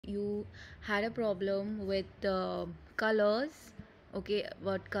you had a problem with colors, okay,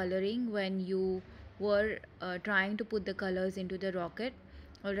 what coloring when you were trying to put the colors into the rocket.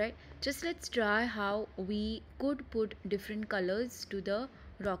 All right, just let's try how we could put different colors to the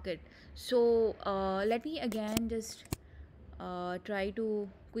rocket. So let me again just try to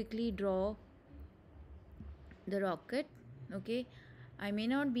quickly draw the rocket. Okay, I may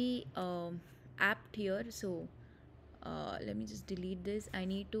not be apt here, so let me just delete this. I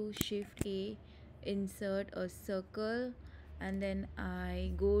need to shift A, insert a circle, and then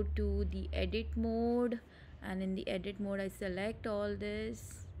I go to the edit mode, and in the edit mode I select all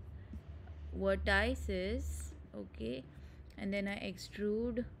this vertices, okay, and then I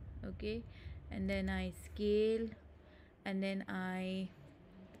extrude, okay, and then I scale, and then I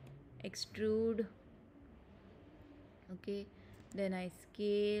extrude, okay, then I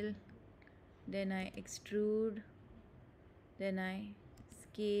scale, then I extrude, then I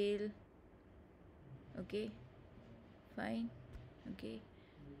scale, okay, fine, okay,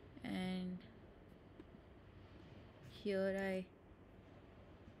 and here I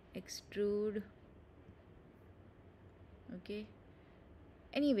extrude, okay.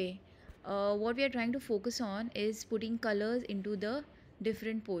 Anyway, what we are trying to focus on is putting colors into the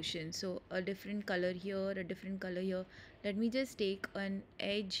different portions. So a different color here, a different color here. Let me just take an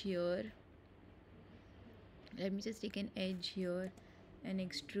edge here, let me just take an edge here and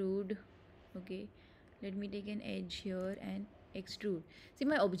extrude, okay. Let me take an edge here and extrude. See,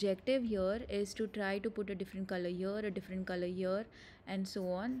 my objective here is to try to put a different color here, a different color here, and so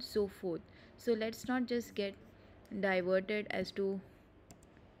on so forth. So let's not just get diverted as to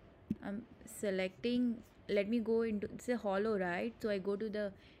I'm selecting. Let me go into, it's a hollow, right? So I go to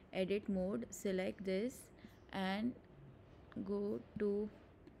the edit mode, select this, and go to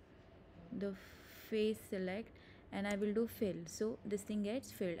the face select, and I will do fill. So this thing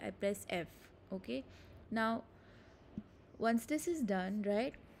gets filled. I press F, okay. Now once this is done,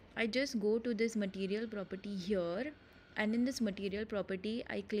 right, I just go to this material property here, and in this material property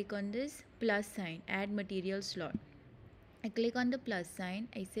I click on this plus sign, add material slot. I click on the plus sign,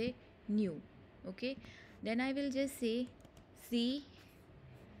 I say new, okay. Then I will just say C,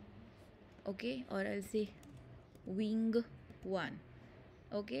 okay, or I'll say wing 1,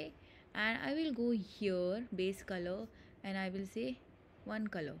 okay, and I will go here base color, and I will say one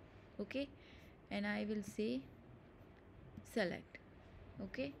color, okay, and I will say select,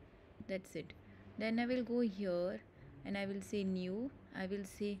 okay, that's it. Then I will go here and I will say new, I will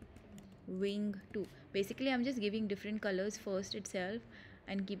say wing 2. Basically I'm just giving different colors first itself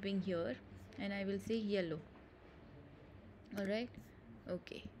and keeping here, and I will say yellow, all right,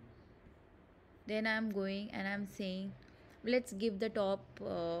 okay. Then I'm going and I'm saying let's give the top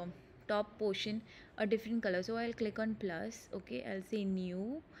portion a different color. So I'll click on plus, okay, I'll say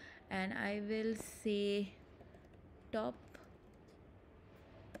new, and I will say top,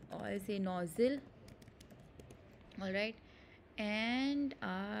 or I'll say nozzle, all right, and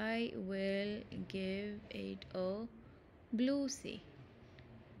I will give it a blue, say,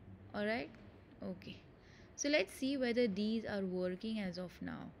 all right, okay. So let's see whether these are working as of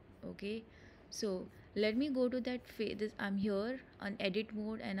now, okay. So let me go to that face. I'm here on edit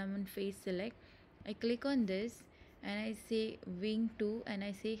mode and I'm on face select. I click on this and I say wing 2 and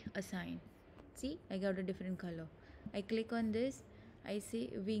I say assign. See, I got a different color. I click on this, I say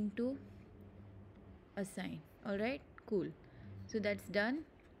wing 2 assign, all right, cool. So that's done.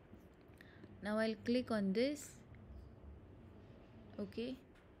 Now I'll click on this, okay,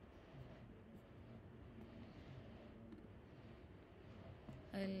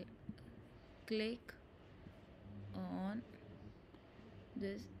 I'll click on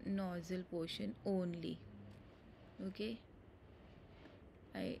this nozzle portion only, okay.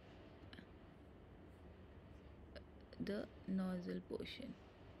 I the nozzle portion,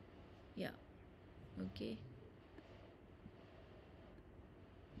 yeah, okay.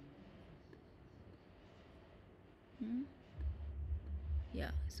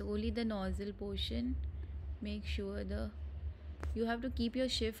 Yeah, so only the nozzle portion. Make sure you have to keep your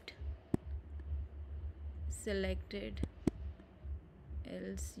shift selected,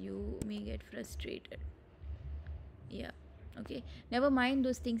 else you may get frustrated. Yeah, okay, never mind,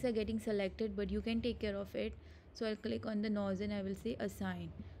 those things are getting selected, but you can take care of it. So I'll click on the nozzle and I will say assign.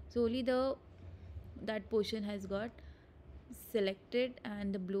 So only that portion has got selected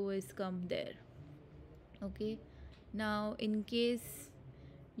and the blue is come there, okay. Now in case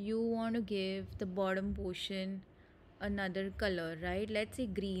you want to give the bottom portion another color, right, let's say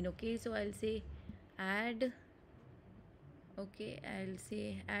green, okay. So I'll say add, okay, I'll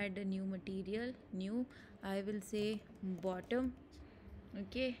say add a new material, new, I will say bottom,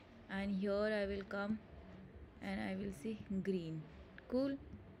 Okay, and here I will come and I will say green. Cool.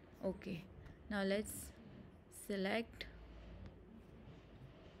 Okay, now let's select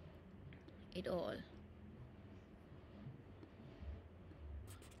it all.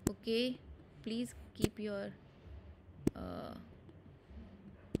 Okay, please keep your uh,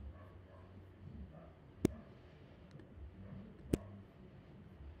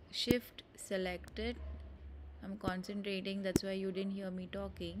 shift selected. I'm concentrating, that's why you didn't hear me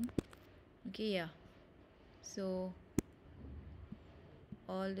talking. Okay, yeah, so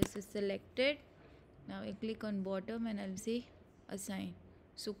all this is selected. Now I click on bottom and I'll say assign.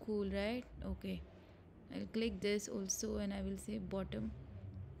 So cool, right? Okay, I'll click this also and I will say bottom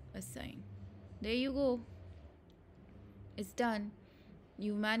assign. There you go, it's done.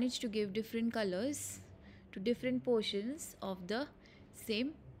 You managed to give different colors to different portions of the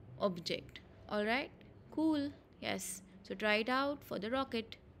same object. All right, cool. Yes, so try it out for the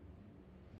rocket.